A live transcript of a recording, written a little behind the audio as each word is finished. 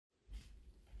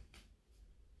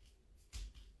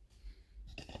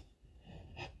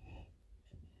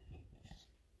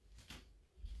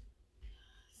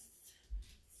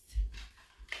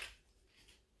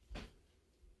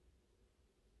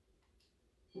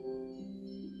Hello,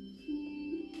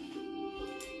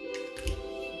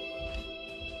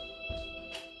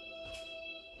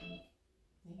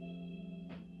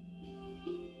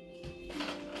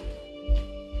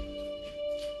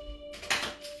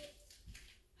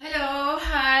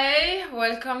 hi,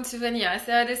 welcome to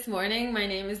Vinyasa this morning. My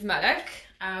name is Malak.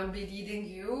 I'll be leading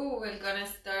you. We're gonna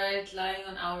start lying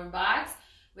on our backs.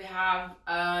 We have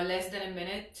less than a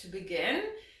minute to begin.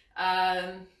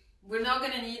 We're not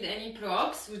gonna need any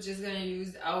props. We're just gonna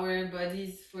use our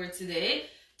bodies for today.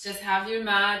 Just have your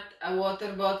mat, a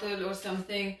water bottle or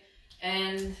something,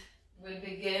 and we'll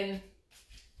begin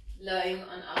lying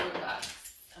on our backs.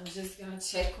 I'm just gonna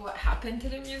check what happened to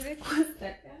the music. 1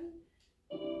 second.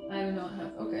 I do not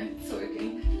have. Okay, it's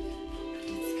working.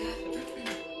 It's good.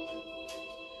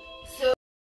 So,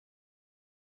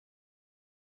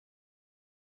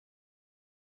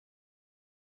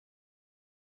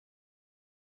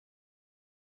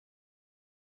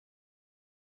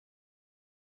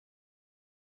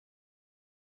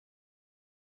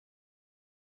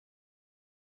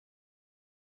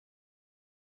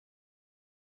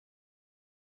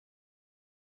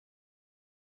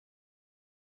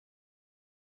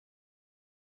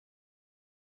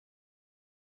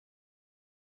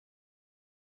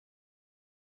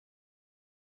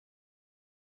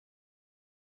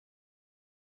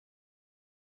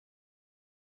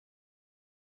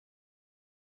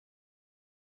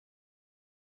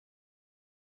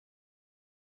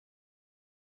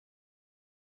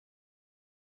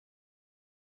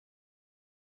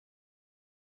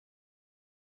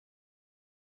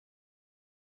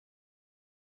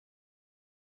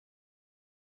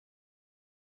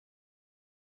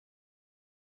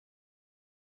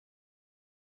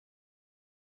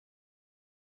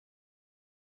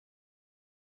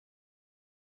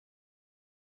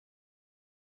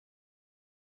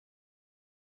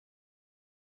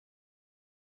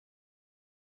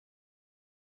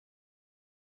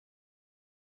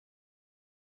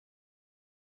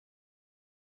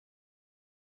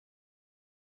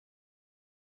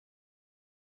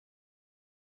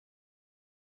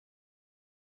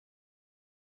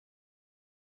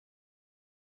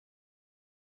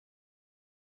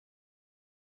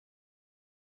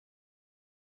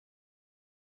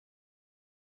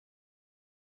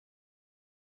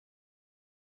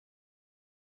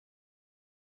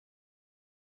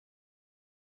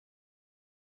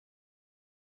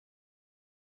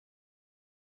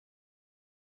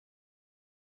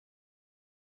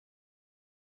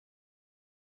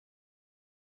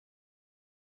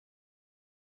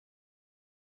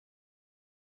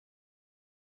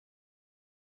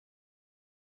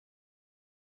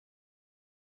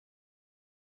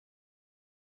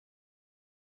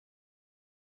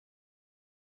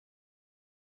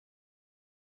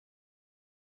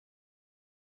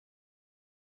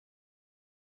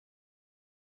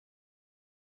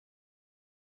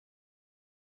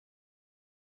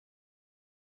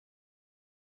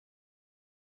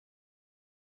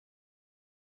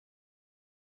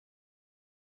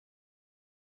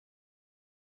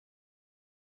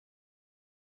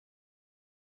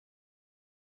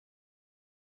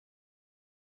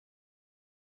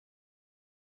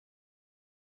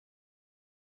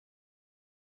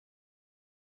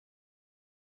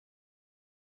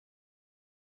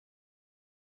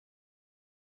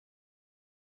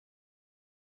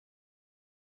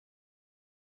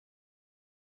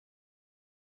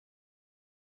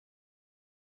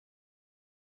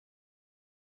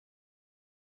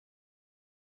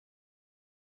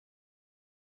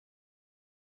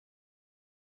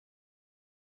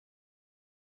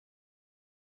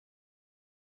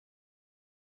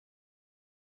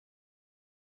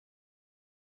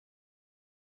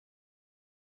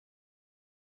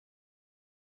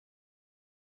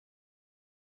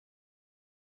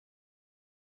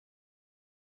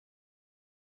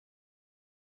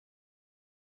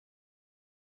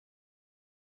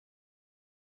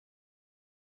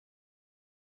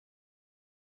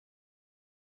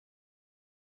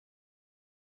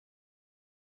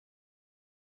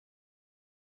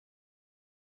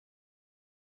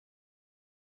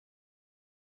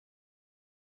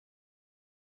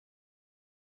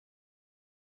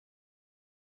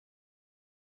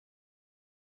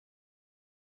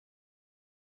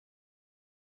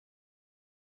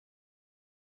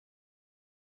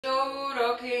 slow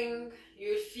rocking.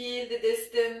 You'll feel the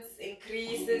distance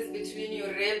increases between your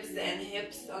ribs and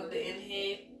hips on the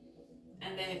inhale,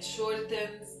 and then it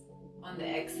shortens on the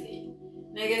exhale.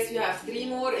 And I guess you have 3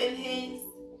 more inhales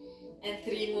and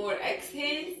 3 more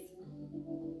exhales.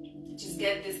 Just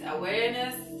get this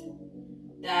awareness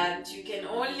that you can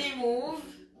only move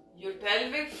your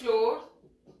pelvic floor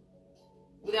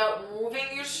without moving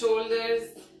your shoulders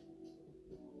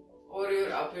or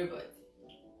your upper body.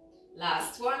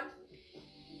 Last one.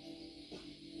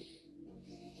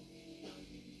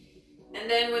 And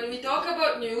then when we talk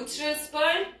about neutral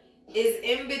spine, is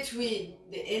in between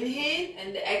the inhale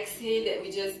and the exhale that we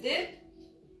just did.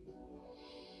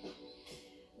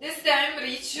 This time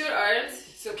reach your arms,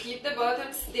 so keep the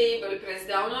bottom stable, press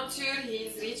down onto your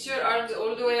heels, reach your arms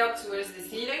all the way up towards the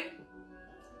ceiling,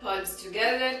 palms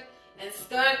together, and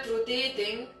start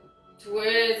rotating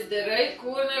towards the right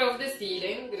corner of the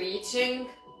ceiling, reaching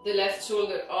the left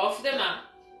shoulder off the mat,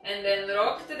 and then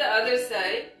rock to the other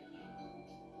side,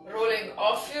 rolling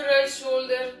off your right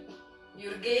shoulder.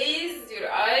 Your gaze,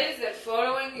 your eyes are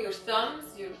following your thumbs,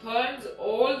 your palms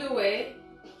all the way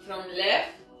from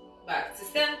left back to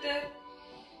center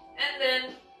and then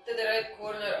to the right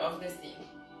corner of the ceiling.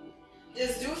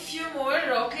 Just do a few more,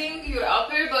 rocking your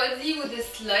upper body with a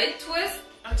slight twist.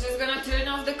 I'm just gonna turn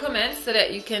off the comments so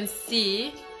that you can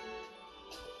see.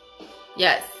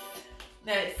 Yes,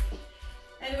 nice.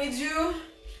 And we do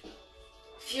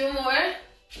a few more,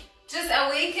 just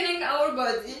awakening our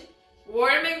body,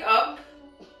 warming up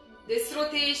this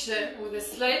rotation with a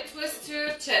slight twist to your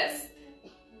chest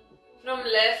from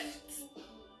left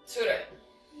to right.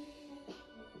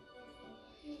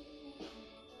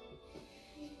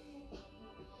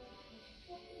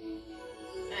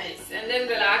 Nice, and then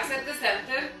relax at the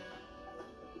center.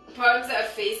 Palms are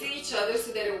facing each other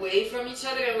so they're away from each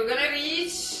other, and we're gonna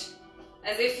reach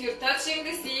as if you're touching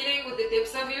the ceiling with the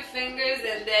tips of your fingers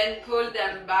and then pull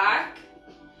them back.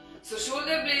 So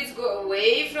shoulder blades go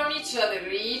away from each other,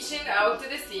 reaching out to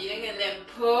the ceiling, and then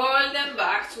pull them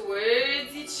back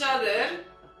towards each other,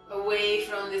 away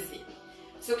from the ceiling.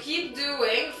 So keep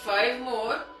doing 5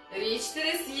 more. Reach to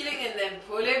the ceiling and then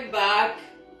pull it back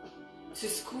to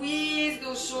squeeze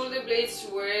those shoulder blades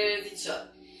towards each other.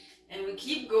 And we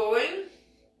keep going.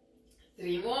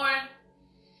 3 more.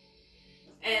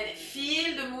 And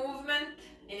feel the movement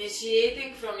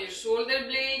initiating from your shoulder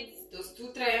blades, those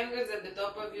 2 triangles at the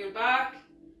top of your back.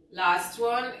 Last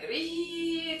one,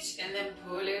 reach and then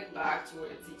pull it back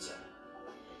towards each other.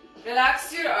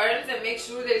 Relax your arms and make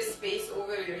sure there is space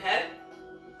over your head.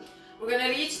 We're gonna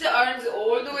reach the arms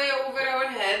all the way over our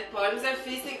head. Palms are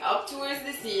facing up towards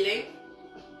the ceiling.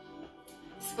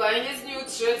 Spine is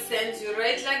neutral. Send your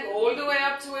right leg all the way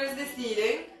up towards the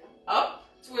ceiling. Up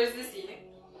towards the ceiling.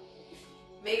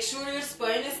 Make sure your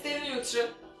spine is still neutral.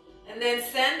 And then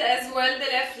send as well the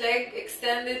left leg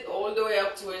extended all the way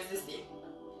up towards the ceiling.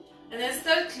 And then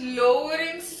start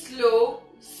lowering slow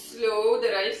the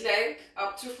right leg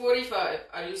up to 45.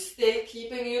 Are you still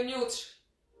keeping your neutral?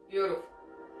 Beautiful.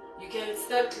 You can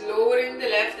start lowering the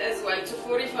left as well to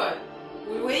 45.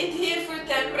 We'll wait here for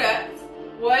 10 breaths.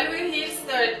 While we're here,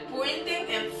 start pointing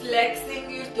and flexing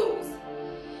your toes.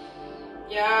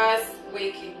 Yes,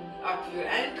 waking up your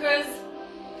ankles.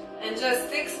 And just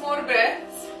 6 more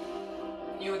breaths.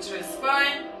 Neutral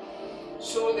spine.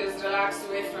 Shoulders relaxed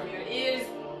away from your ears.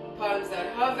 Palms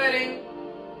are hovering.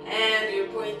 And you're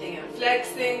pointing and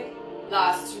flexing.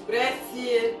 Last 2 breaths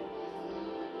here.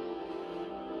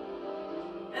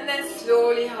 And then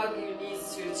slowly hug your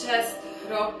knees to your chest.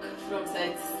 Rock from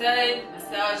side to side.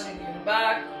 Massaging your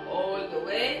back all the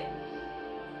way.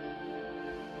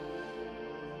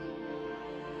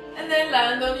 And then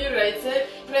land on your right side.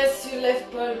 Press your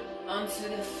left palm onto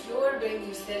the floor. Bring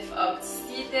yourself up to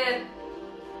seated.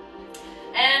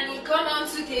 And we'll come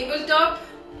onto tabletop.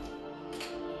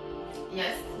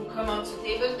 Yes, we'll come onto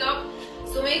tabletop.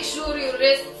 So make sure your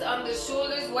wrists under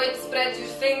shoulders. Wide spread your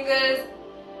fingers.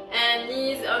 And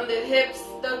knees under hips.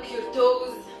 Tuck your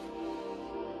toes.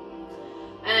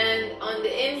 And on the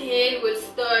inhale, we'll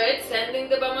start sending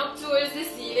the bum up towards the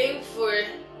ceiling for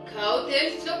cow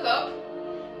tilt. Look up.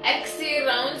 Exhale,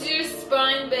 round your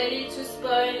spine, belly to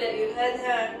spine, let your head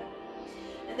hang.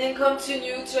 And then come to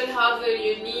neutral, hover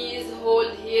your knees,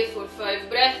 hold here for 5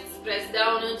 breaths. Press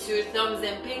down onto your thumbs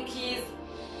and pinkies.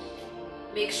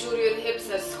 Make sure your hips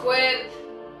are squared.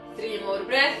 3 more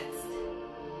breaths.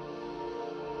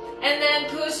 And then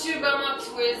push your bum up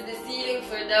towards the ceiling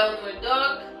for downward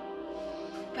dog.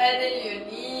 Pedal your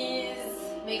knees.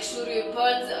 Make sure your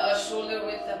palms are shoulder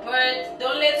width apart.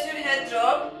 Don't let your head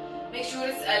drop. Make sure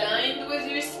it's aligned with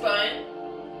your spine.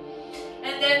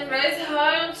 And then rise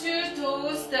high onto your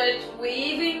toes. Start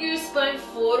waving your spine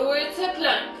forward to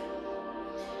plank.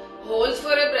 Hold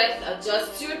for a breath.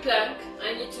 Adjust your plank.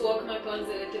 I need to walk my palms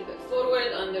a little bit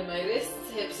forward under my wrists.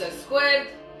 Hips are squared.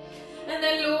 And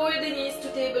then lower the knees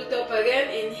to tabletop again.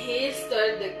 Inhale.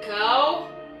 Start the cow.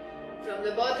 From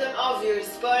the bottom of your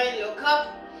spine, look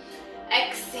up.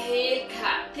 Exhale,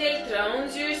 cat. Tilt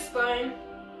round your spine.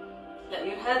 Let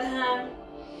your head hang.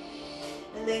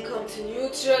 And then come to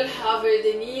neutral. Hover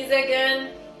the knees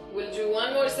again. We'll do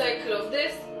one more cycle of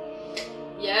this.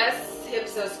 Yes,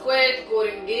 hips are squared, core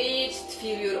engaged.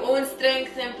 Feel your own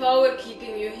strength and power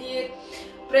keeping you here.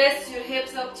 Press your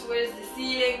hips up towards the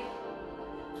ceiling.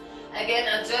 Again,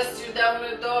 adjust your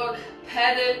downward dog.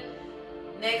 Pedal.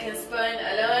 Neck and spine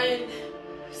aligned.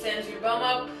 Send your bum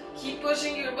up. Keep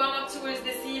pushing your bum up towards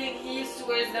the ceiling, heels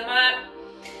towards the mat.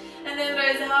 And then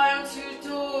rise high onto your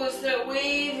toes. Start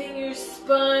waving your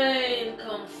spine.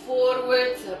 Come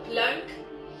forward to plank.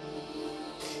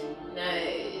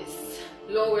 Nice.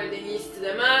 Lower the knees to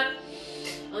the mat.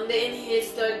 On the inhale,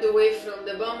 start the wave from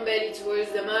the bum belly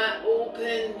towards the mat.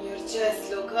 Open your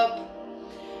chest, look up.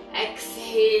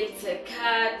 Exhale to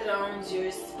cat. Round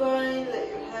your spine. Let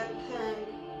your head hang.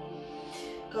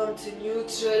 Come to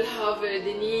neutral, hover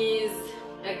the knees.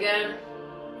 Again,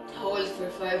 hold for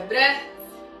 5 breaths.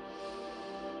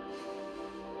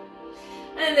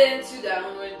 And then to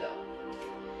downward dog.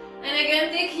 And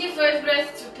again, take here 5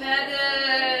 breaths to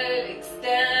pedal,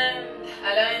 extend,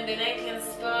 align the neck and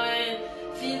spine.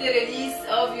 Feel the release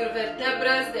of your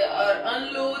vertebrae. They are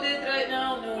unloaded right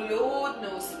now. No load,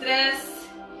 no stress.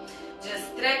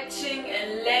 Just stretching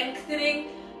and lengthening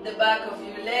the back of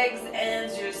your legs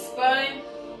and your spine.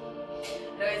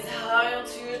 Rise high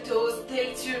onto your toes,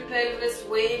 tilt your pelvis,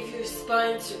 wave your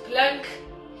spine to plank.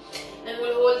 And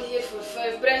we'll hold here for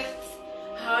 5 breaths.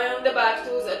 High on the back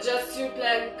toes, adjust your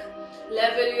plank.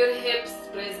 Level your hips,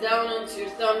 press down onto your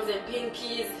thumbs and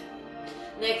pinkies.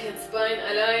 Neck and spine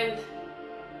aligned.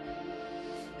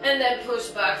 And then push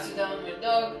back to downward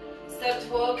dog. Start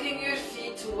walking your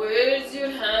feet towards your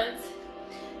hands.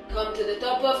 Come to the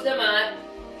top of the mat.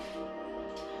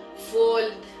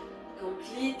 Fold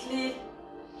completely.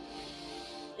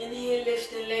 Inhale,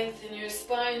 lift and lengthen your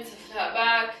spine to flat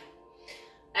back.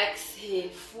 Exhale,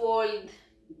 fold.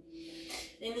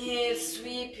 Inhale,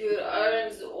 sweep your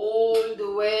arms all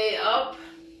the way up.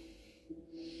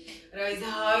 Rise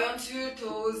high onto your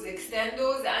toes. Extend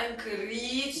those ankles,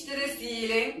 reach to the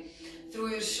ceiling.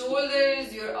 Through your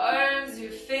shoulders, your arms,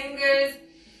 your fingers.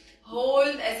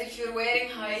 Hold as if you're wearing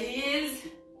high heels.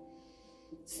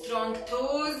 Strong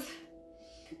toes.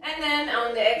 And then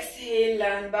on the exhale,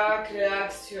 land back,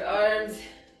 relax your arms,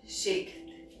 shake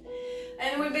it.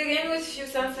 And we'll begin with few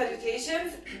sun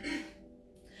salutations.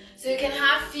 So you can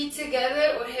have feet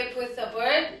together or hip width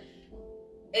apart,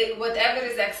 whatever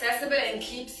is accessible and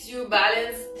keeps you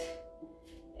balanced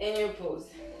in your pose.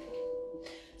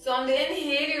 So on the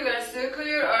inhale, you're going to circle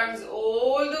your arms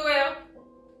all the way up.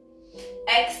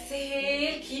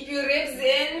 Exhale, keep your ribs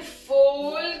in,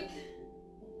 fold,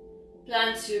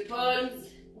 plant your palms.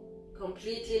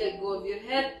 Completely let go of your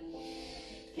head.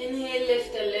 Inhale,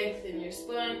 lift and lengthen your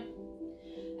spine.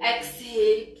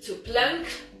 Exhale to plank.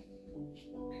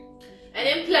 And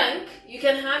in plank, you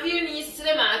can have your knees to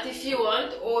the mat if you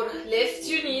want, or lift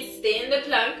your knees, stay in the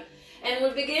plank. And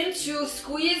we'll begin to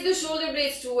squeeze the shoulder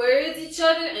blades towards each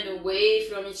other and away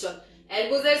from each other.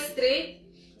 Elbows are straight,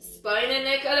 spine and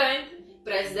neck aligned.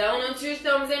 Press down onto your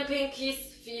thumbs and pinkies.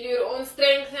 Feel your own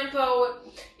strength and power.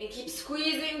 And keep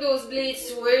squeezing those blades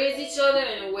towards each other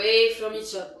and away from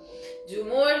each other. Do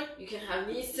more. You can have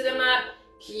knees to the mat.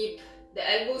 Keep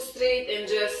the elbows straight and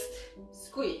just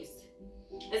squeeze.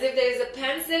 As if there is a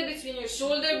pencil between your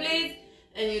shoulder blades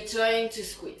and you're trying to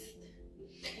squeeze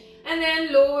it. And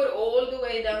then lower all the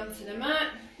way down to the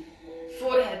mat.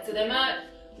 Forehead to the mat.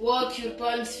 Walk your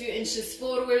palms few inches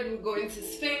forward. We're going to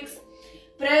Sphinx.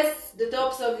 Press the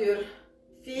tops of your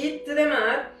feet to the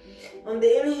mat. On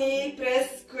the inhale,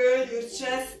 press, curl your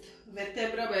chest,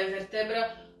 vertebra by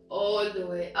vertebra, all the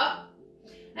way up.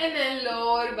 And then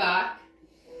lower back.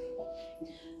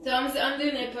 Thumbs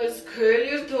under nipples, curl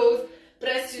your toes,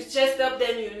 press your chest up,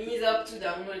 then your knees up to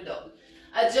downward dog.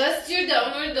 Adjust your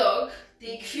downward dog.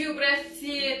 Take few breaths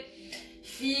here.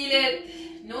 Feel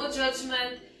it. No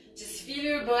judgment. Just feel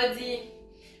your body.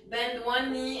 Bend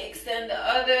one knee, extend the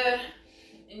other.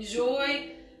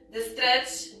 Enjoy the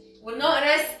stretch. We're not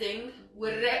resting.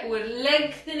 We're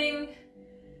lengthening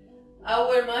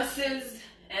our muscles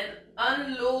and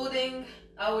unloading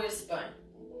our spine.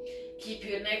 Keep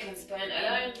your neck and spine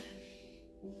aligned.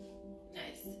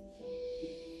 Nice.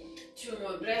 2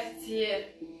 more breaths here.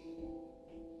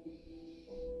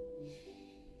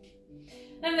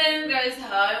 And then rise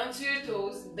high onto your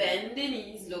toes, bend the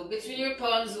knees, look between your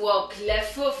palms, walk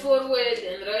left foot forward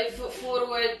and right foot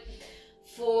forward,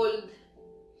 fold.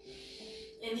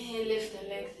 Inhale, lift and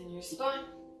lengthen your spine.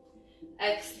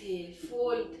 Exhale,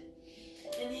 fold.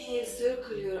 Inhale,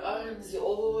 circle your arms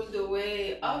all the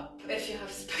way up. If you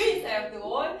have space, I have the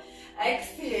wall.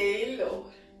 Exhale,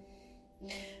 lower.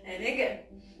 And again,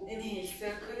 inhale,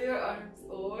 circle your arms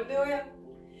all the way up.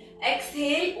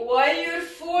 Exhale, while you're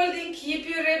folding, keep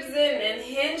your ribs in and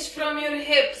hinge from your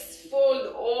hips.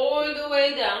 Fold all the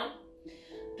way down.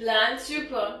 Plant your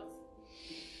palms.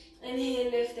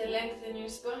 Inhale, lift and lengthen your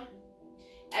spine.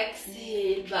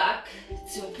 Exhale, back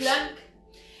to plank.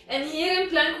 And here in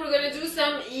plank, we're going to do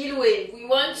some eel wave. We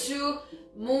want to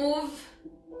move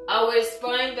our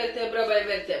spine vertebra by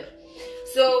vertebra.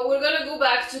 So we're going to go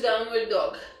back to downward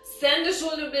dog. Send the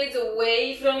shoulder blades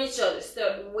away from each other.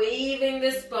 Start waving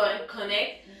the spine.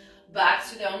 Connect back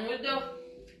to downward dog.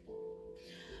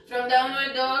 From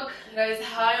downward dog, rise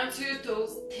high onto your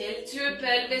toes. Tilt your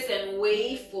pelvis and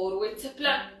wave forward to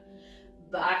plank.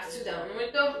 Back to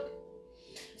downward dog.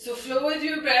 So flow with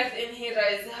your breath. Inhale,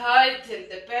 rise high, tilt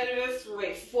the pelvis,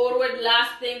 wave forward.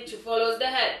 Last thing to follow is the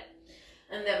head.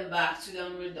 And then back to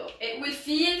downward dog. It will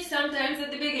feel sometimes at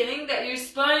the beginning that your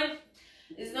spine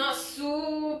is not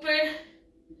super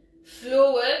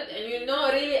fluid and you're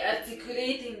not really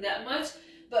articulating that much.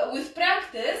 But with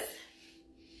practice,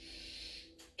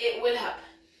 it will happen.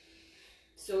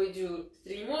 So we do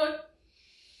 3 more.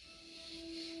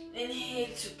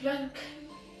 Inhale to plank.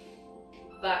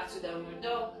 Back to downward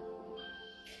dog.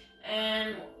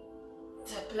 And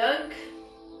to plank.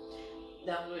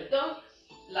 Downward dog.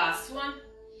 Last one.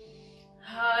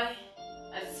 High.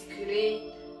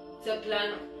 Articulate. To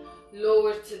plank.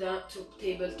 Lower to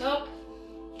tabletop.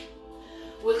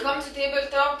 We'll come to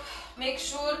tabletop. Make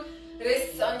sure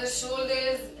wrists under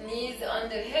shoulders, knees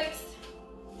under hips.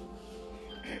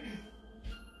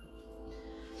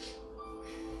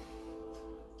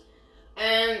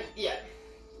 And yeah,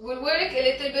 we'll work a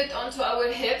little bit onto our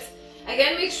hips.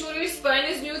 Again, make sure your spine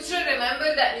is neutral.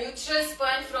 Remember that neutral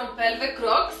spine from pelvic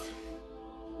rocks.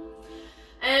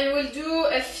 And we'll do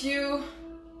a few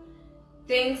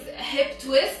things, hip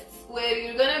twists, where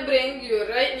you're gonna bring your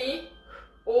right knee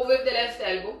over the left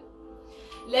elbow,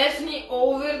 left knee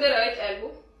over the right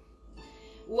elbow,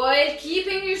 while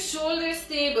keeping your shoulders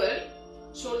stable,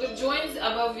 shoulder joints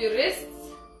above your wrists,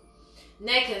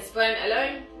 neck and spine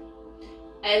aligned,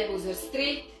 elbows are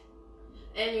straight,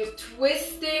 and you're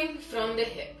twisting from the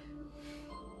hip.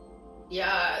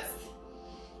 Yes,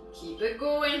 keep it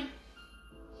going,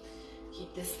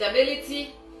 keep the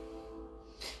stability,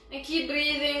 and keep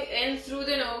breathing in through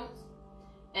the nose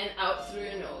and out through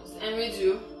your nose. And we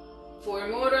do 4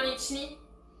 more on each knee,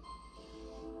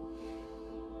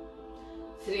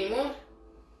 3 more,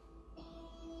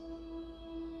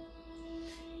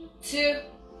 2,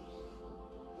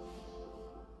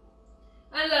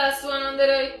 and last one on the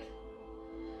right,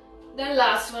 then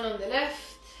last one on the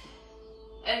left,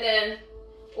 and then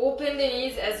open the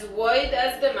knees as wide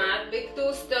as the mat, big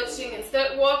toes touching, and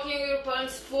start walking your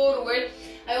palms forward.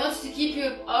 I want you to keep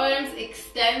your arms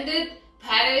extended,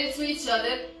 parallel to each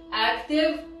other,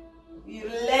 active. You're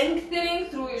lengthening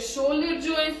through your shoulder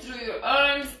joints, through your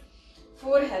arms,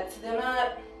 forehead to the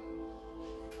mat,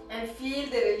 and feel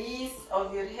the release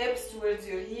of your hips towards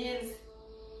your heels.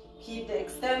 Keep the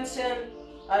extension,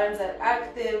 arms are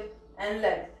active and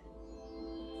length.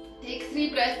 Take 3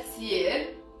 breaths here.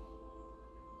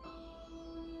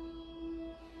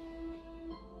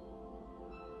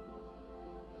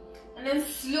 And then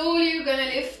slowly you're gonna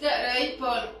lift that right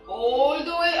palm all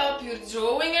the way up. You're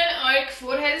drawing an arc,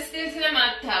 forehead still to the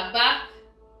mat, tap back.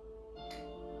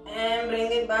 And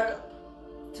bring it back up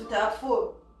to tap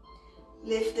forward.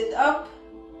 Lift it up,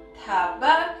 tap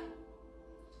back,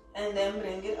 and then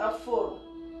bring it up forward.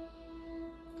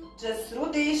 Just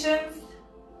rotations,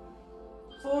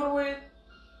 forward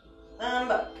and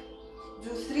back. Do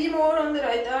 3 more on the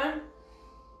right arm.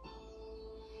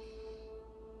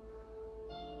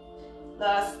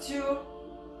 Last 2.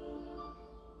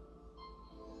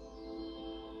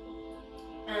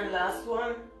 And last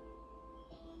one.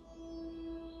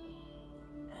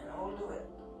 And all the way.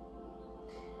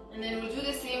 And then we'll do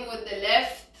the same with the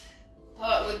left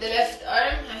part, with the left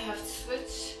arm. I have to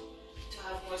switch to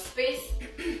have more space.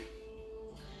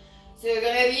 So you're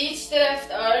gonna reach the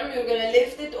left arm, you're gonna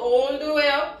lift it all the way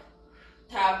up,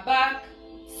 tap back,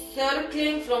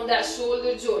 circling from that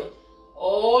shoulder joint,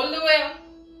 all the way up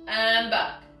and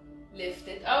back. Lift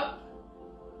it up,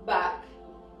 back.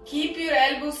 Keep your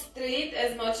elbows straight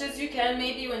as much as you can.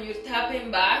 Maybe when you're tapping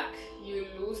back, you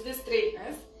lose the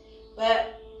straightness,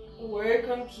 but work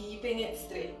on keeping it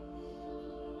straight.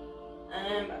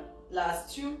 And back.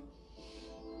 Last 2.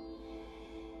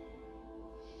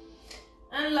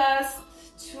 And last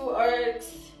 2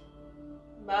 arcs,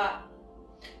 back,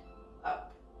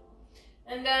 up.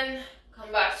 And then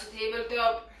Come back to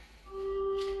tabletop.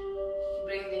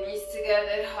 Bring the knees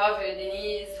together, hover the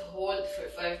knees, hold for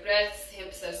 5 breaths,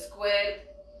 hips are squared.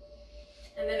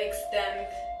 And then extend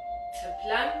to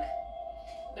plank.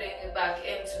 Bring it back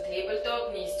into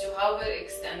tabletop, knees to hover,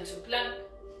 extend to plank.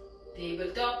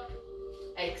 Tabletop,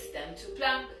 extend to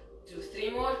plank. Do 3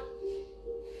 more.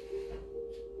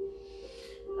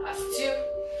 Last 2.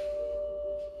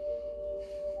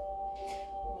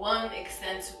 1,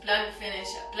 extend to plank, finish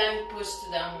a plank, push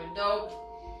to downward dog.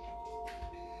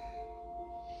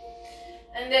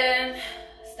 And then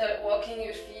start walking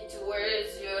your feet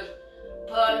towards your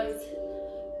palms,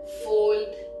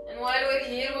 fold. And while we're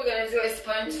here, we're going to do a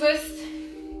spine twist.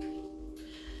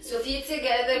 So feet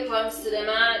together, palms to the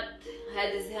mat,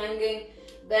 head is hanging.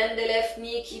 Bend the left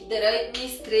knee, keep the right knee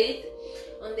straight.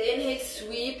 On the inhale,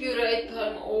 sweep your right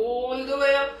palm all the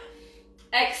way up.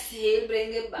 Exhale,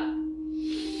 bring it back.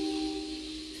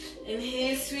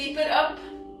 Inhale, sweep it up.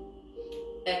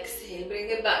 Exhale, bring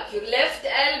it back. Your left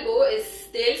elbow is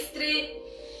still straight.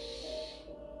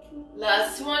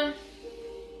 Last one.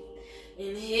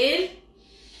 Inhale.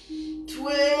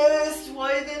 Twist,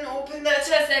 widen, open that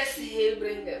chest. Exhale,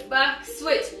 bring it back.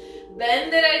 Switch.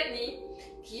 Bend the right knee.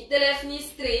 Keep the left knee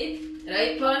straight.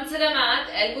 Right palm to the mat.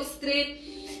 Elbow straight.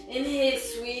 Inhale,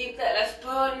 sweep that left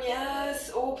palm.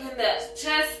 Yes, open that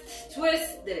chest.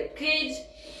 Twist the rib cage.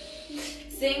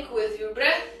 Sync with your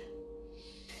breath.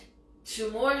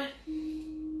 2 more.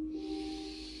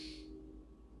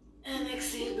 And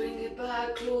exhale, bring it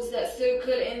back. Close that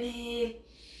circle. Inhale.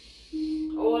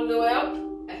 All the way up.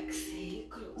 Exhale,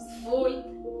 close. Fold.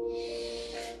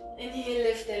 Inhale,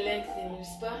 lift and lengthen your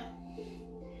spine.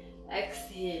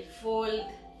 Exhale, fold.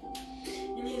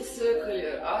 Inhale, circle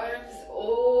your arms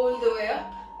all the way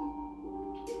up.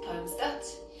 Palms touch.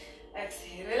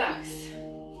 Exhale, relax.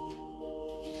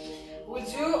 We'll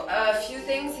do a few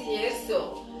things here.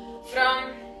 So,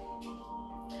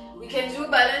 we can do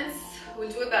balance. We'll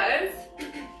do a balance.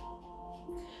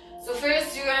 So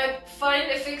first you're gonna find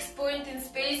a fixed point in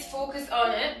space, focus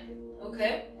on it,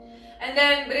 okay? And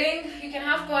then you can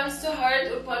have palms to heart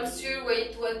or palms to your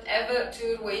waist,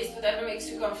 whatever makes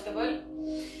you comfortable.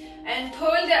 And pull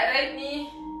that right knee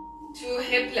to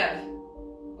hip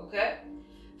level, okay?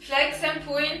 Flex and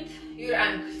point your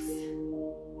ankles.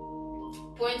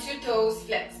 Point your toes,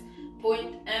 flex.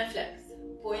 Point and flex.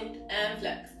 Point and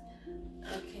flex.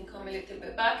 I can come a little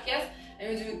bit back, yes? And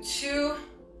we do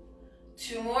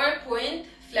two more, point,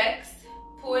 flex,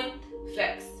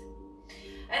 flex.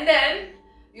 And then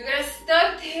you're gonna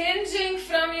start hinging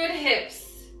from your hips.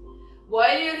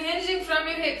 While you're hinging from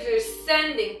your hips, you're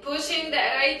standing, pushing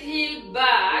that right heel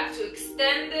back to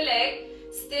extend the leg,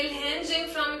 still hinging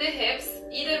from the hips,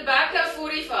 either back at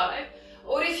 45,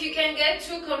 or if you can get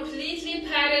to completely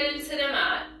parallel to the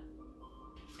mat,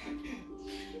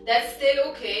 that's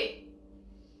still okay.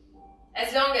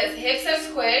 As long as hips are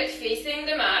squared, facing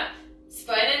the mat,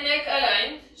 spine and neck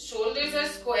aligned, shoulders are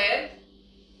squared,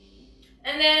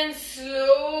 and then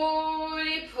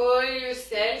slowly pull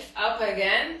yourself up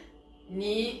again,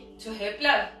 knee to hip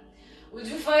level. We'll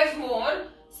do 5 more.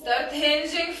 Start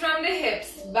hinging from the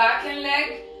hips, back and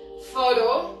leg,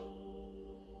 follow,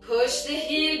 push the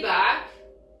heel back,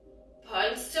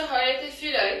 palms to heart if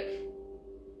you like,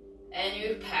 and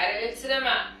you're parallel to the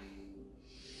mat.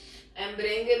 And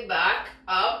bring it back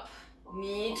up,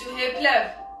 knee to hip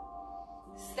level.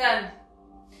 Stand.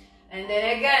 And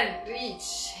then again,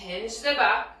 reach, hinge the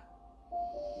back.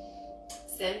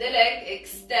 Send the leg,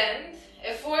 extend.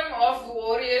 A form of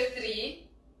warrior 3.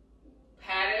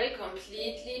 Parallel,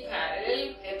 completely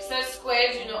parallel. Hips are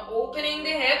squared, you're not opening the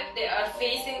hip, they are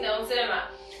facing down to the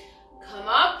mat. Come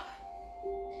up.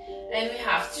 And we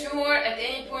have 2 more. At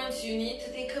any point you need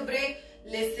to take a break,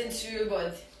 listen to your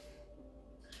body.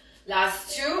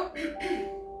 Last 2.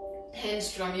 Hinge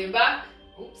from your back.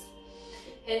 Oops.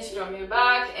 Hinge from your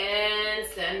back and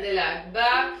send the leg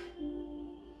back.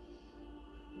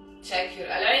 Check your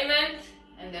alignment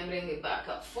and then bring it back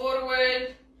up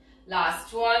forward.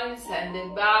 Last one, send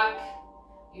it back.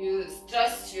 You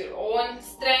trust your own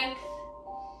strength.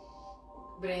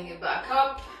 Bring it back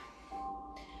up.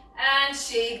 And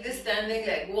shake the standing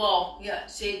leg. Wow, yeah,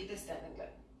 shake the standing leg.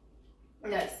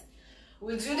 Nice.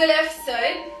 We'll do the left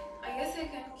side. I guess I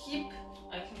can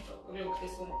look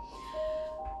this way.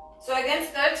 So again,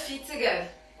 start feet together.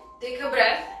 Take a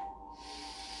breath.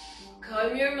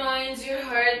 Calm your mind, your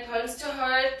heart, palms to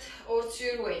heart or to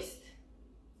your waist.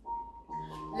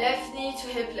 Left knee to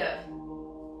hip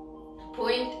level.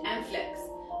 Point and flex.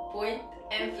 Point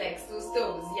and flex those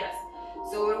toes, yes.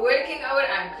 So we're working our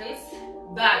ankles,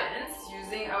 balance,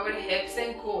 using our hips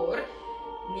and core.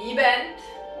 Knee bent.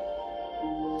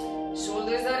 Shoulder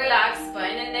shoulders are relaxed,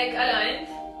 spine and neck aligned.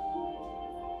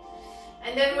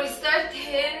 And then we'll start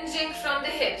hinging from the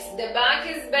hips. The back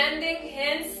is bending,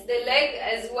 hence the leg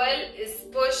as well is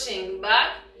pushing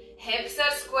back. Hips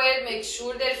are squared, make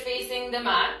sure they're facing the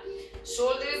mat.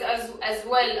 Shoulders as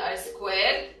well are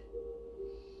squared.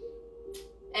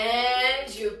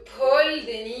 And you pull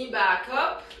the knee back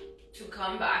up to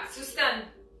come back to stand.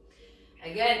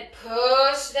 Again,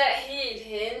 push that heel,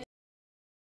 hinge.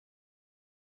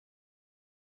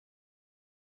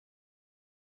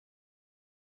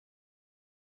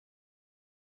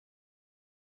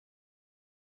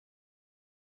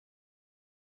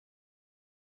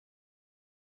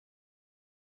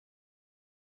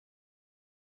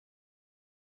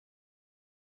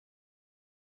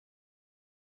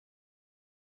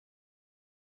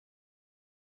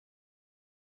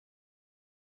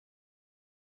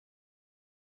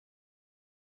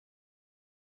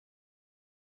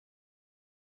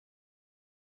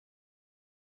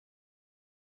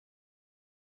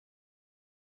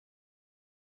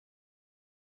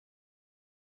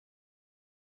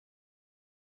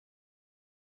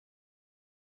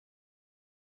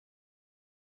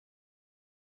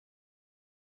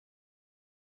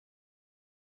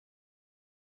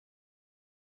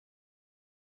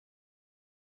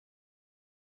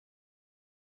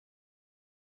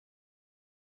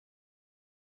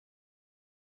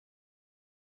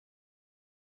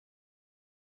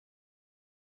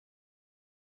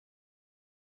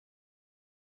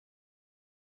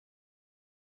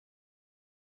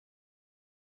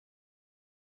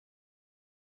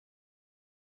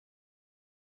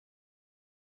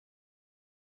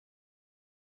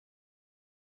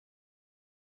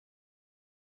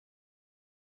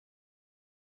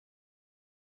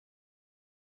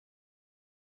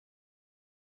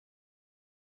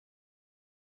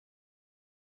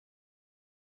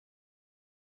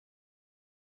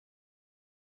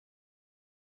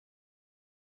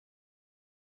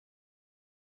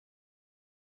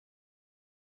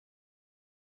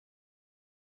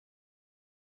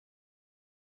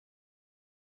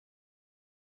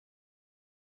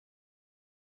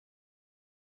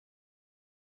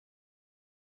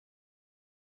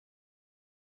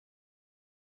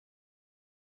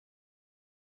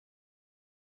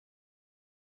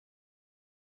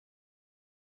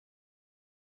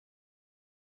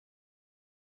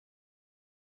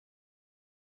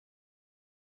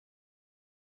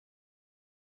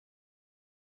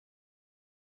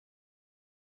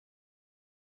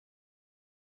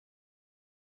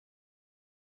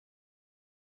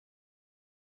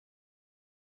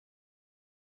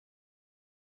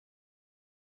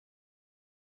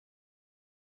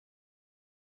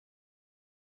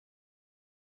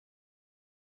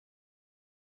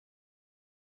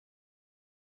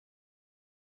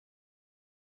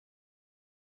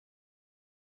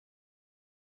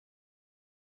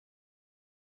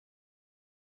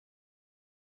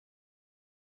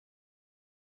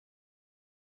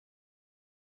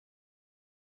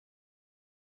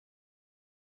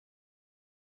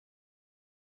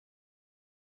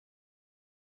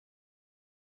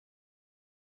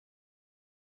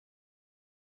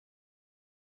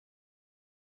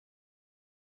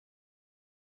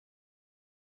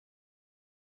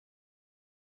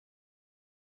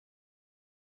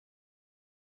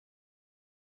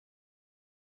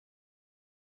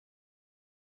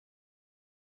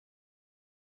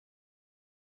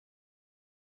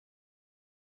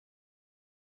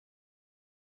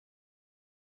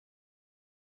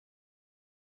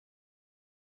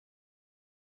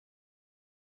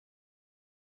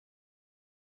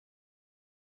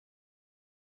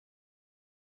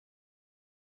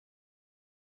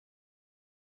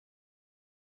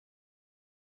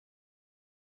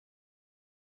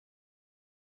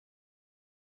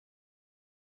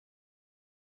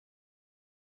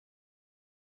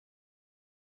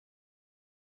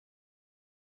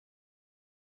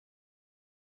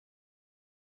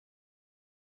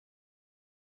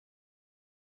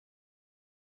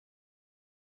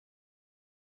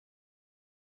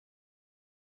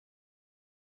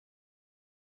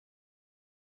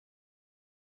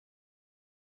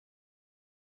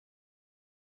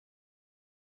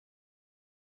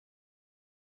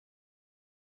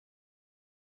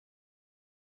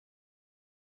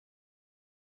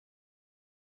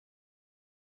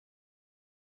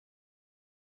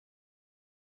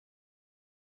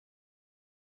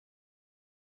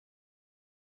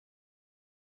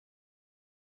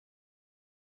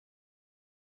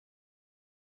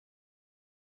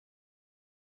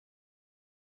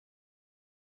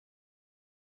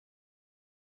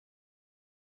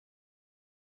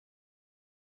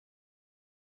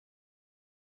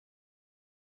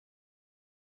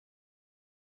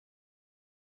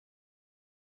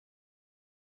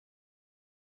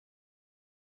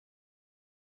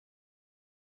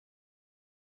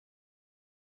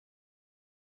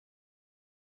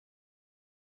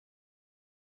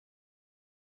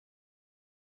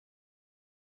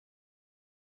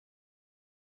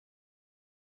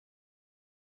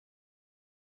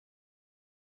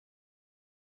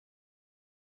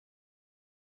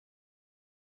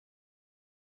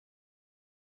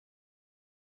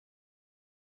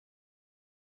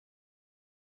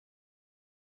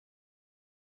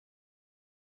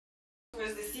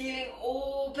 towards the ceiling.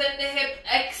 Open the hip.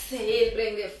 Exhale,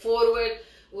 bring it forward.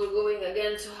 We're going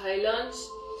again to high lunge.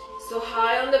 So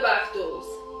high on the back toes.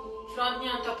 Front knee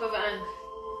on top of ankle.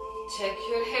 Check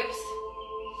your hips.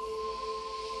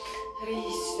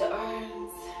 Reach the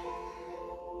arms.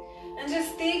 And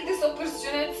just take this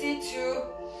opportunity to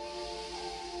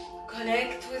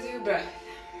connect with your breath.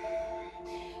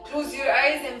 Close your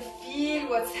eyes and feel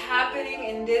what's happening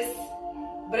in this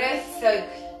breath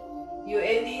cycle. You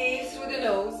inhale through the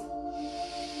nose.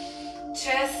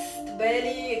 Chest,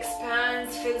 belly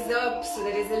expands, fills up, so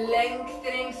there is a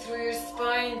lengthening through your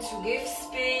spine to give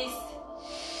space.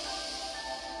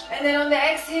 And then on the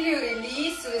exhale, you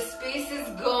release, so the space is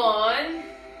gone,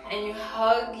 and you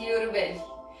hug your belly.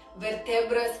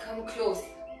 Vertebrae come close.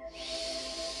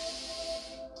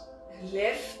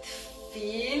 Lift,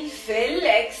 feel, fill,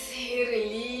 exhale,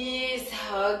 release,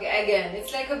 hug again.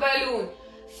 It's like a balloon.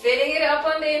 Filling it up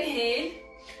on the inhale,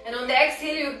 and on the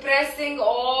exhale, you're pressing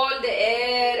all the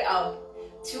air out.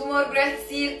 2 more breaths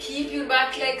here. Keep your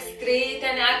back leg straight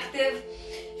and active.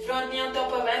 Front knee on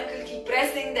top of ankle. Keep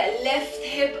pressing the left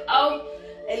hip out.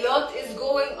 A lot is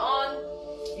going on.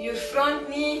 Your front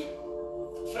knee,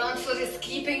 front foot is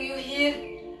keeping you here,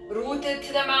 rooted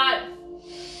to the mat.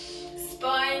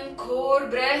 Spine, core,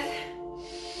 breath,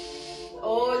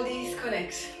 all these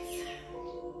connections.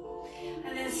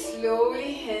 And then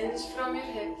slowly hinge from your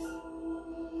hips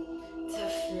to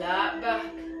flat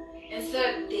back. And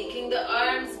start taking the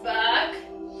arms back.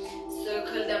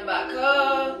 Circle them back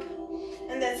up.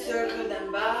 And then circle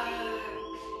them back.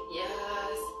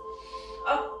 Yes.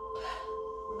 Up,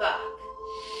 back.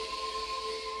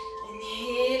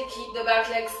 Inhale, keep the back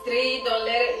leg straight. Don't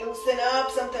let it loosen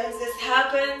up. Sometimes this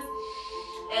happens.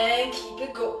 And keep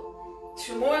it going.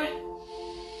 2 more.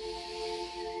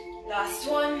 Last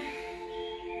one.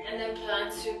 And then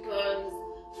plant your palms.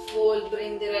 Fold,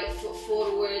 bring the right foot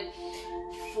forward.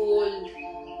 Fold.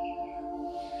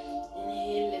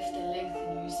 Inhale, lift and lengthen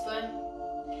your spine.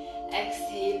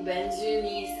 Exhale, bend your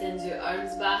knees, send your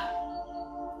arms back.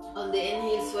 On the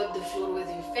inhale, sweep the floor with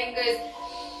your fingers.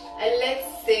 And let's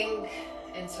sink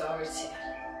into our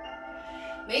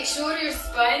chair. Make sure your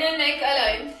spine and neck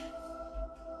aligned.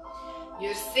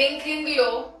 You're sinking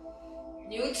low.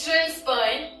 Neutral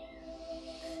spine.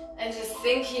 And just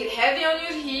sink here, heavy on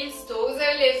your heels, toes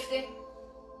are lifting.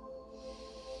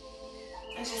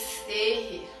 And just stay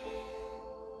here.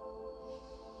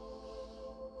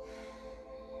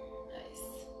 Nice.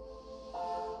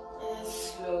 And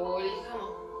slowly come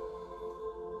on.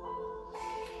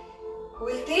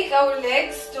 We'll take our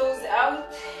legs, toes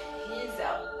out, heels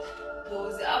out.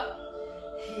 Toes up,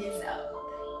 heels out.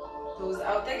 Toes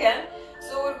out again.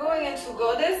 So we're going into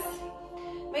goddess.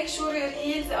 Make sure your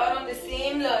heels are on the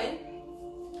same line.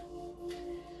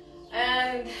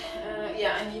 And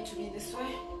yeah, I need to be this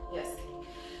way. Yes.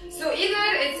 So either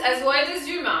it's as wide as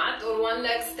your mat or one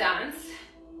leg stance.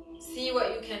 See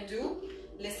what you can do.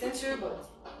 Listen to your body.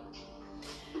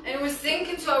 And we'll sink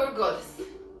into our goddess.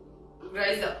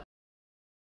 Rise up.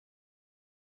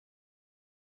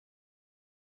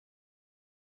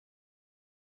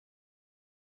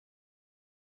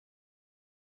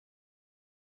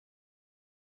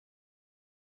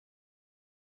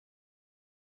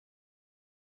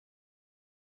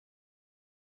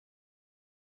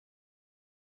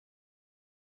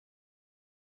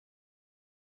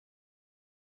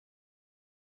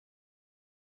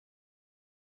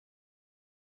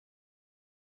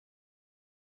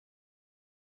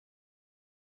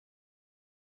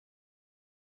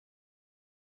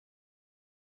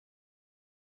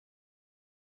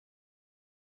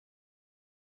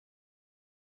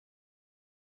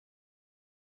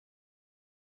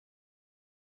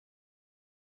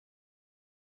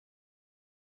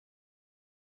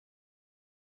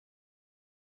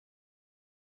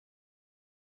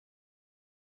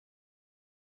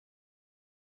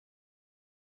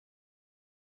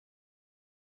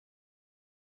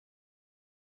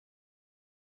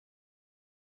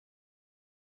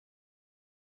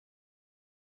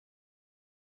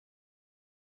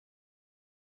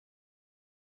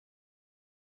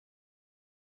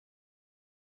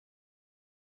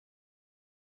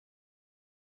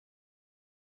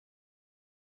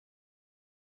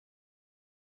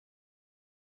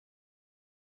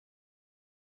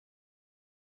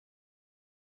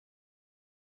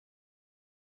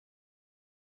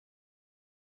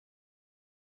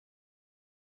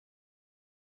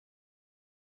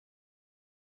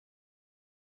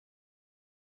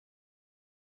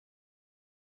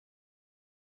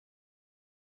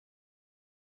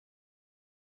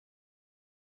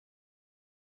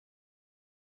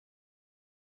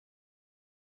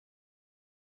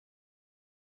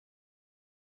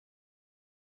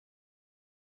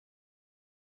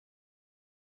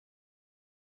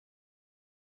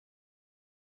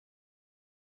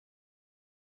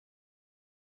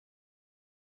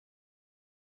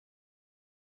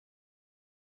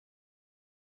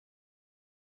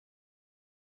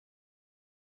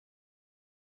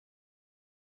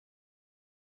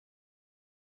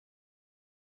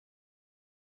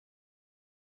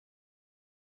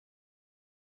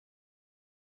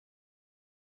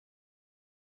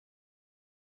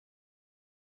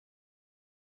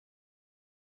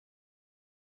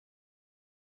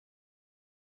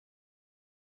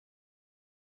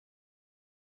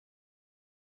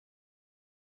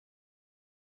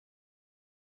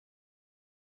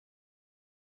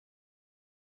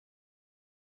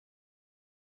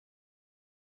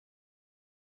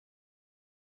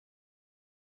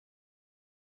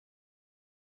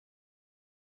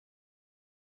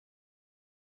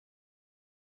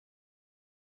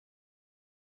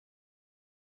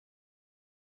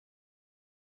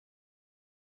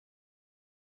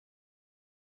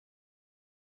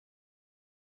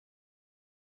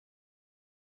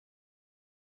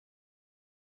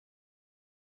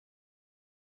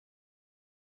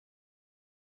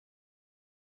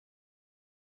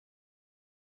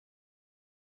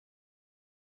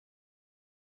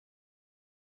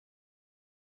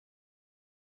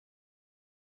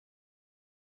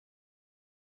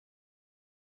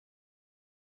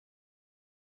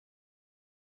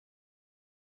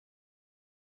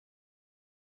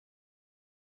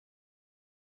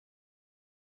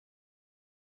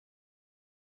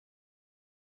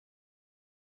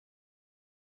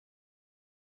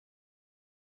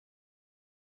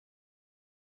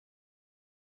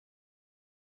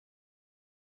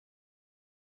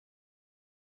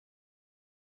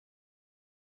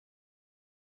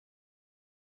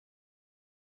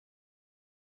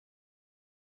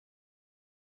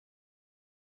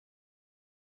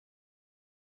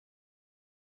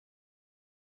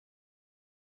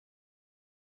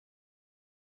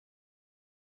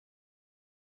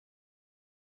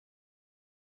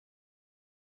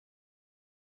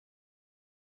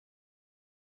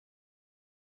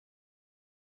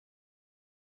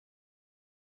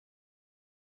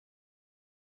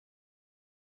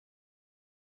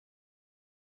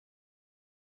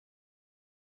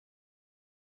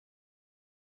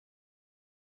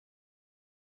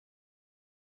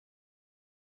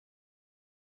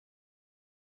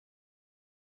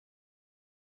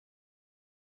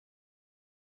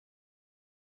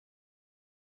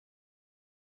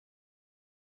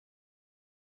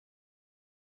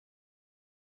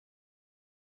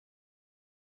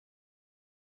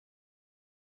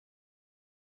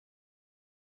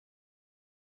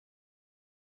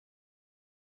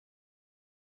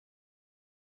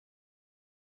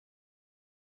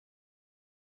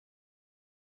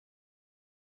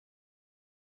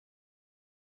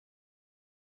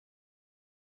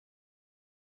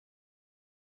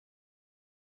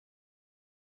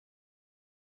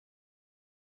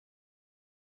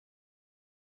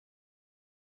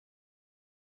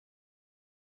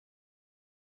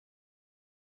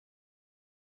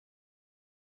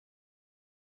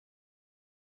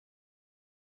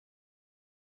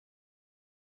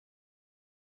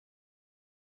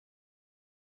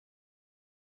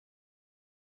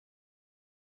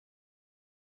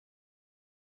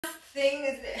 thing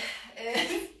is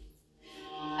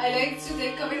I like to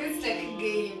think of it as like a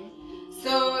game.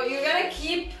 So you're gonna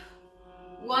keep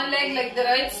one leg like the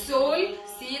right sole.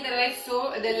 See the right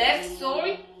sole, the left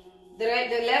sole. The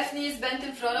left knee is bent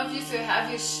in front of you, so you have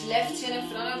your left shin in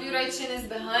front of you, right shin is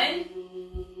behind,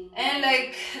 and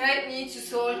like right knee to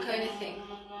sole kind of thing.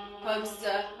 Palms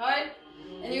hard,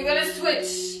 and you're gonna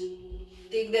switch.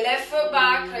 Take the left foot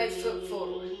back, right foot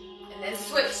forward, and then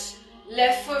switch.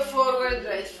 Left foot forward,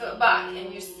 right foot back,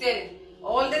 and you're sitting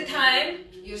all the time.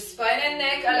 Your spine and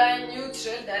neck align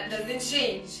neutral. That doesn't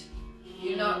change.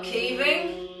 You're not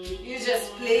caving. You're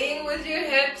just playing with your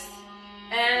hips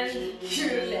and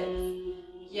your legs.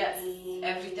 Yes,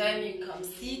 every time you come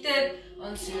seated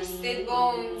onto your sit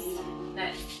bones.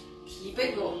 Nice. Keep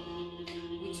it going.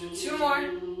 We do 2 more.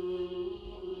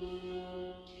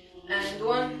 And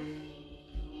 1.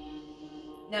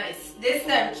 Nice. This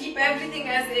time, keep everything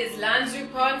as is. Land your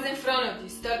palms in front of you.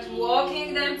 Start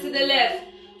walking them to the left,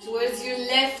 towards your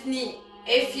left knee.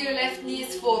 If your left knee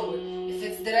is forward. If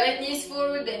it's the right knee is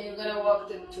forward, then you're gonna walk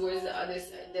towards the other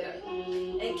side, the right.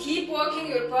 And keep walking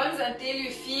your palms until you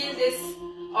feel this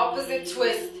opposite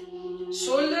twist.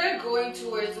 Shoulder going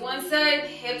towards one side,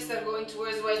 hips are going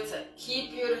towards one side.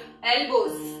 Keep your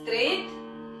elbows straight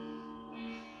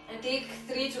and take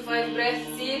 3 to 5 breaths.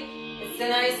 See, it's a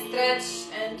nice stretch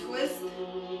and twist.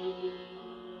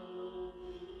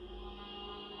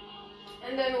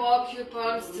 And then walk your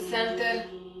palms to center.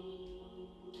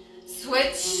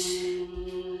 Switch.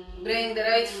 Bring the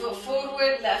right foot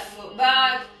forward, left foot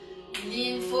back.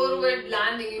 Lean forward,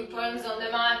 landing your palms on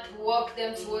the mat. Walk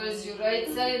them towards your right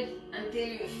side until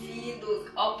you feel those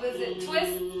opposite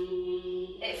twists.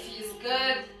 It feels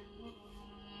good.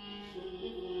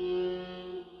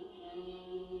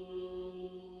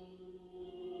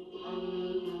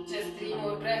 Just 3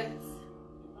 more breaths.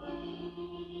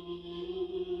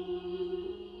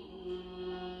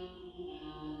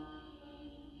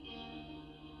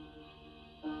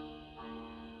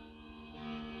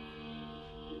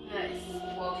 Nice.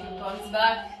 Walk your palms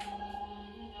back.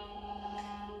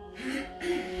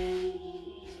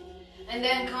 And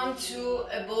then come to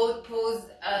a boat pose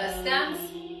stance.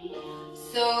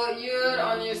 So you're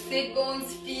on your sit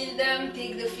bones, feel them,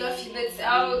 take the fluffy bits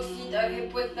out, feet are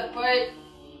hip width apart.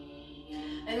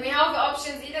 And we have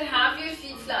options, either have your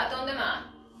feet flat on the mat,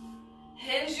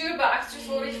 hinge your back to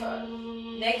 45,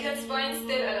 neck and spine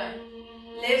still aligned,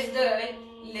 lift the right,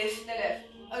 lift the left.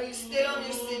 Are you still on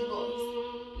your sit bones?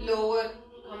 Lower,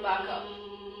 come back up.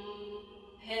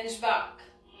 Hinge back,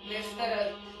 lift the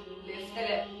right, lift the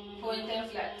left, point and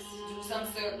flex, do some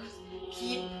circles.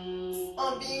 Keep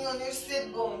on being on your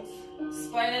sit bones.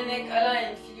 Spine and neck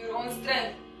aligned, feel your own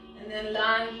strength. And then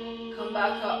land, come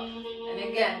back up. And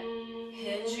again,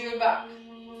 hinge your back.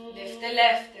 Lift the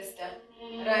left this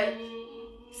time. Right.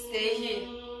 Stay here.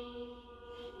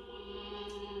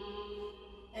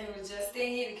 And we're just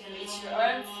staying here. You can reach your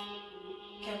arms.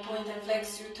 You can point and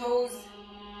flex your toes.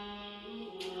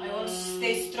 I want you to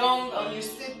stay strong on your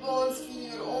sit bones.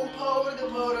 Feel your own power, the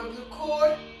power of your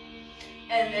core.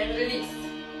 And then release.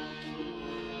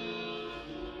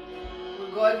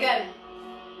 We'll go again.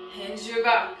 Hinge your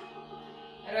back.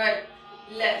 Right,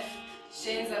 left.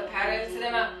 Shins are parallel to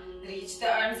the mat. Reach the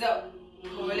arms up.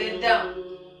 Pull it down.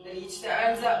 Reach the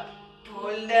arms up.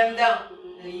 Pull them down.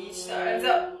 Reach the arms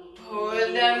up. Pull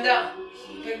them down.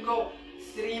 Keep it going.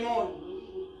 3 more.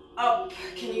 Up.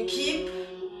 Can you keep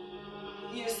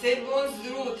your sit bones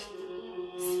rooted?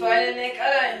 Spine and neck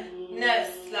aligned.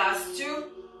 Nice. Last 2.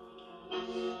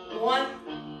 1.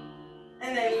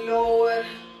 And then lower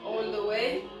all the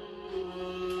way.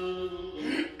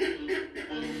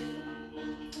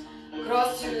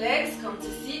 Cross your legs, come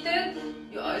to seated.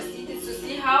 You are seated, so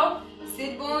see how?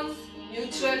 Sit bones,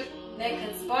 neutral, neck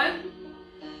and spine.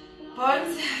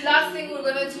 Palms. Last thing we're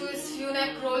gonna do is few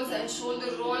neck rolls and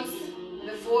shoulder rolls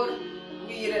before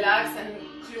we relax and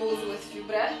close with few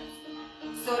breaths.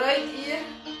 So right ear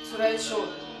to right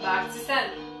shoulder, back to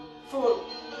center, forward,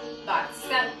 back to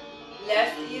center,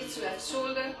 left ear to left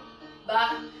shoulder,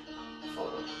 back,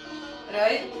 forward,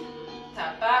 right,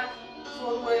 tap back,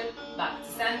 forward, back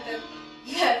to center,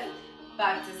 left,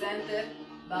 back to center,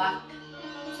 back,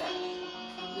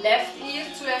 center. Left ear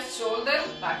to left shoulder,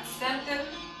 back to center,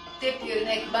 tip your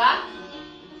neck back,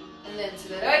 and then to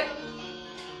the right,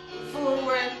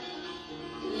 forward,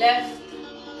 left,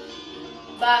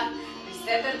 back,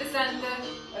 reset at the center,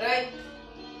 right,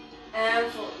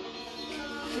 and forward.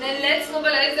 And then let's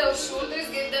mobilize our shoulders,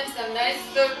 give them some nice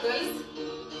circles.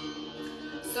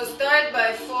 So start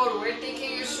by forward,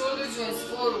 taking your shoulder joints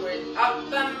forward,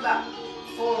 up and back,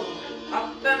 forward,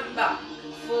 up and back,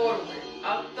 forward,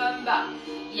 up and back.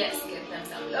 Yes, give them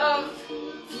some love.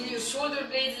 Feel your shoulder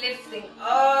blades lifting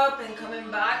up and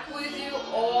coming back with you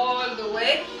all the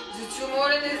way. Do 2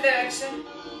 more in this direction.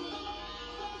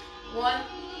 1.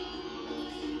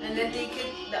 And then take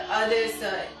it the other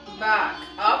side. Back,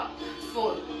 up,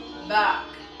 full. Back,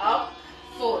 up,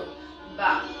 full.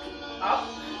 Back, up,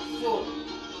 full.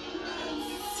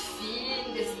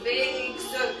 Feel this big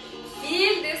circle.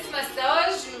 Feel this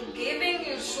massage you're giving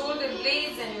your shoulder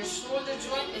blades and your shoulder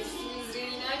joint. It feels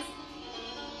really nice.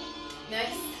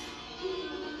 Nice.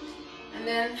 And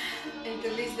then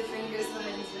interlace the fingers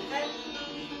behind the head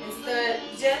and start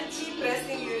gently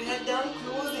pressing your head down,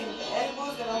 closing the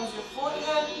elbows around your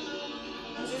forehead.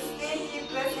 And just stay here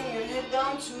pressing your head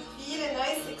down to feel a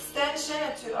nice extension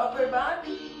at your upper back.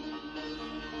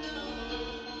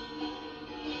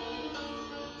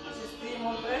 Just 3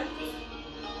 more breaths.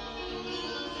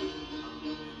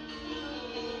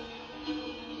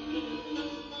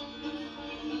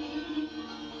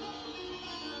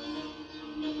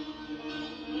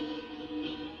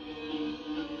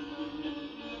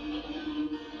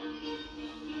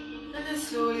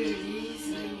 Slowly release,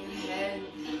 bring your head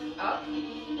up.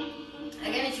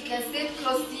 Again, if you can sit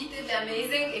cross-seated,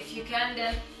 amazing. If you can,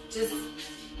 then just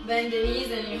bend the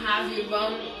knees and you have your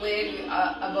bum where you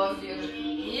are above your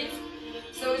heels.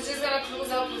 So we're just gonna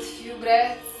close up with a few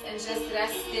breaths and just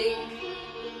resting,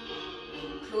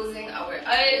 closing our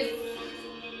eyes.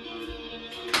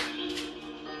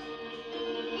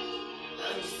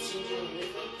 I'm just changing the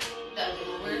rhythm. That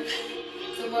didn't work.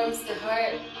 So warms the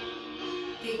heart.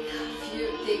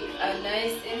 Take a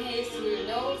nice inhale through your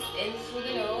nose, in through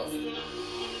the nose.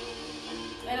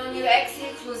 And on your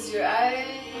exhale, close your eyes.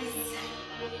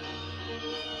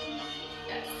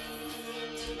 Yes.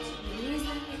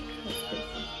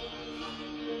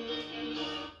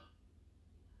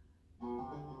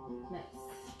 Nice.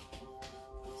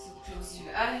 So close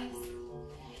your eyes.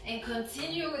 And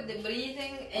continue with the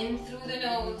breathing in through the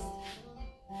nose.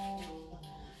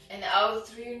 And out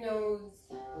through your nose.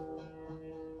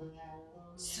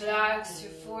 Relax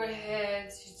your forehead,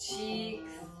 your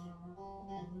cheeks,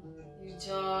 your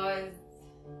jaws.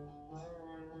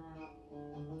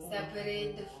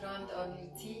 Separate the front of your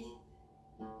teeth.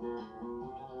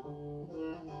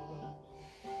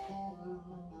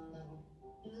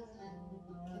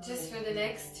 Just for the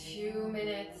next few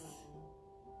minutes,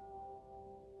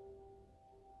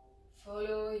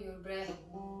 follow your breath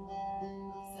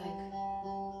cycle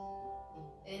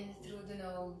in through the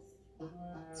nose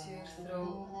to your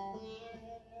throat,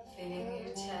 filling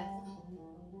your chest,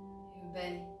 your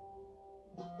belly.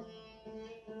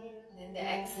 Then the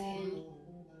exhale,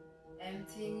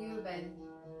 emptying your belly,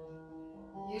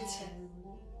 your chest,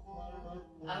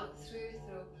 out through your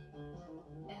throat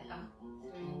and out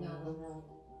through your nose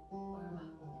or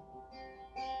mouth.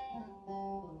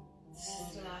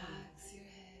 Just relax your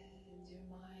head, your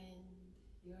mind,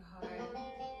 your heart.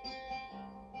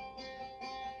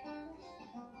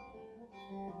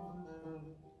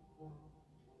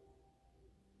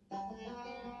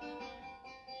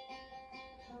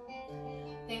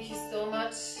 Thank you so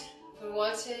much for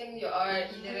watching. You are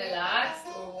either relaxed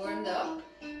or warmed up.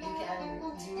 You can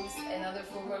do another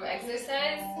form of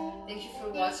exercise. Thank you for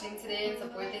watching today and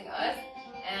supporting us.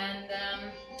 And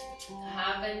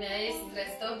have a nice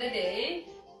rest of the day.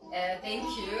 Thank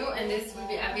you. And this will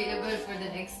be available for the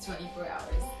next 24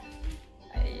 hours.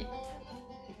 Bye.